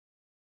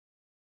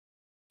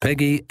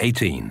PEGI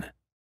 18.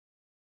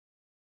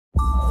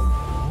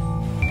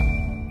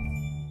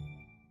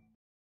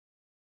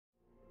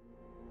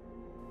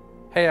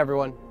 Hey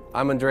everyone,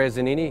 I'm Andrea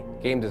Zanini,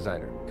 game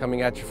designer,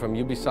 coming at you from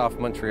Ubisoft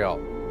Montreal.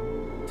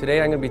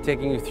 Today I'm going to be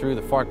taking you through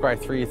the Far Cry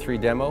 3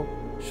 demo,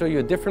 show you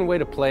a different way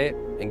to play it,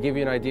 and give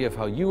you an idea of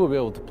how you will be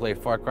able to play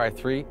Far Cry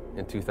 3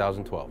 in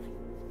 2012.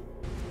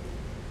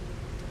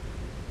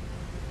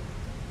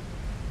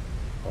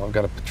 Well, I've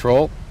got a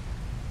patrol.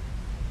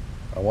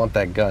 I want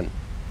that gun.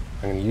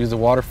 I'm going to use the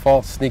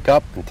waterfall, sneak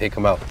up, and take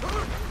him out.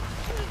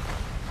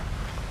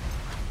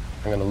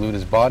 I'm going to loot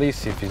his body,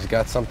 see if he's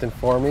got something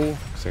for me.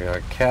 So I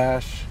got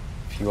cash,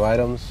 a few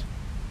items.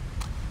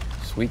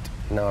 Sweet.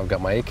 Now I've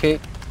got my AK,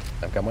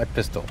 I've got my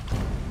pistol.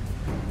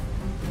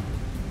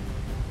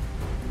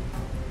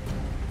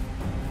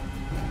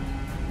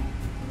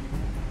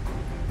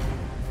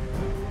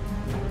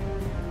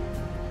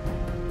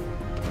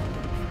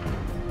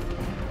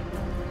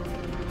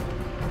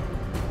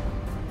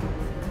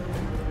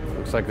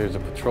 Looks like there's a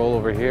patrol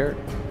over here.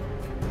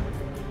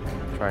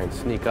 Try and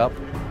sneak up.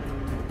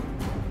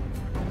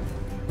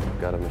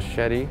 Got a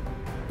machete.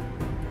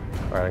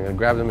 All right, I'm gonna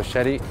grab the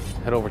machete,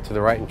 head over to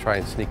the right and try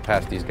and sneak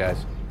past these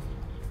guys.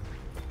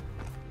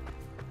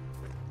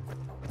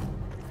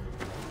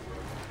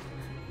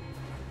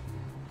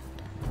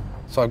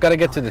 So I've got to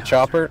get to the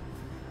chopper.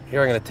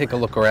 Here I'm gonna take a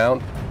look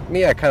around.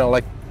 Me, I kind of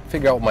like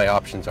figure out what my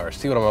options are,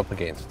 see what I'm up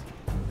against.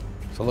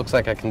 So it looks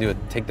like I can do a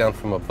takedown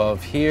from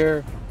above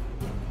here.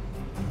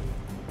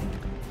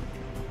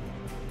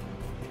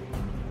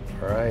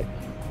 All right.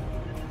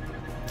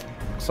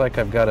 Looks like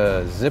I've got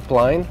a zip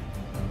line.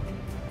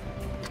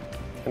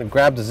 I'm gonna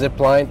grab the zip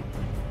line.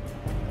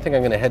 I think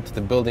I'm gonna head to the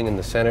building in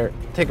the center,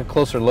 take a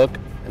closer look,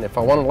 and if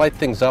I want to light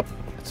things up,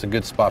 it's a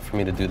good spot for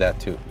me to do that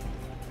too.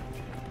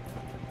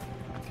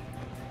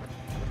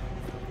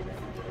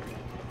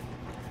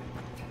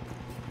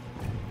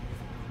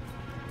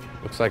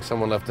 Looks like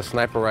someone left a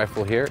sniper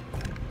rifle here,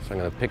 so I'm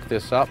gonna pick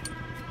this up,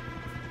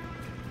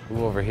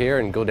 move over here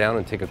and go down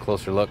and take a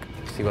closer look,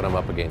 see what I'm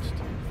up against.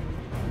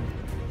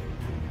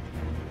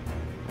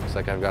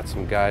 Looks like I've got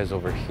some guys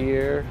over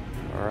here.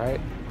 All right.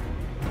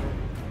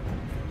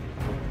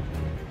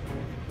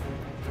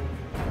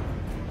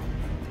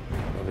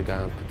 Another guy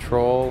on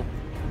patrol.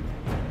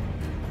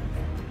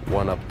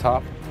 One up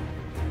top.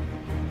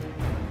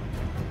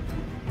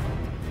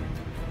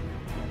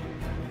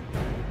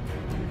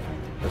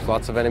 There's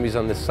lots of enemies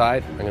on this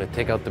side. I'm going to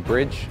take out the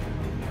bridge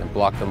and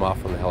block them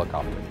off on the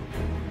helicopter.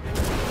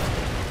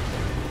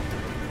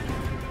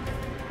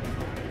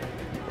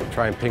 I'll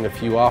try and ping a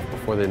few off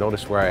before they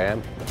notice where I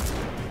am.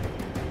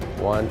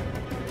 1,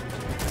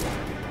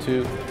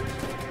 2,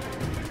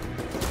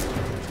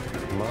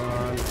 come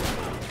on,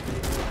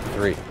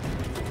 3.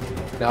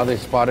 Now they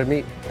spotted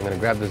me. I'm going to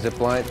grab the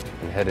zip line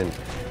and head in.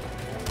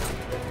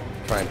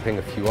 Try and ping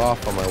a few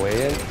off on my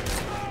way in.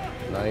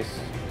 Nice.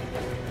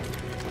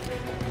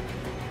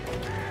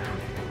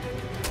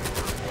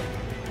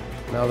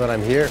 Now that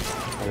I'm here,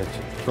 I'm going to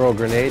throw a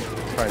grenade,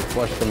 try and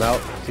flush them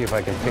out, see if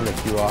I can ping a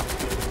few off.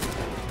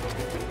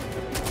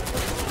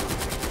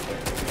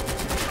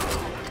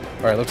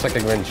 All right, looks like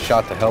I'm getting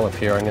shot to hell up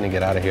here. I'm gonna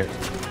get out of here.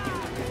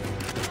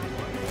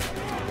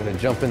 I'm gonna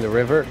jump in the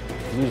river,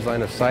 lose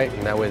line of sight,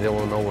 and that way they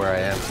won't know where I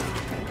am.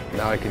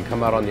 Now I can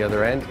come out on the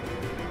other end,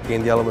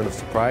 gain the element of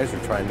surprise, or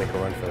try and make a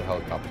run for the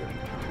helicopter.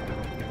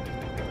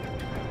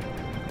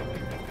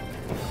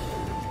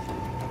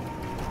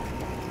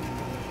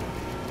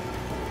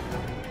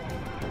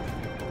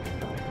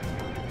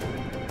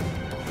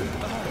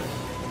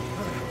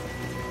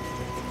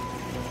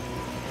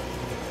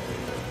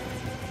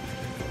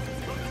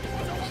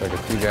 Like a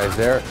few guys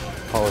there,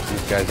 polish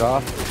these guys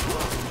off,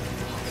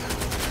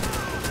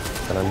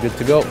 and I'm good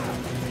to go.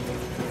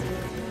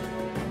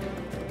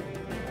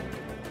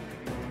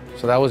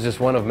 So that was just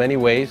one of many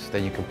ways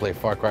that you can play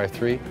Far Cry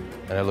 3,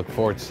 and I look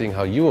forward to seeing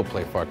how you will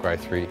play Far Cry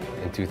 3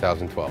 in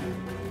 2012.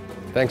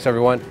 Thanks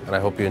everyone, and I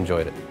hope you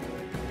enjoyed it.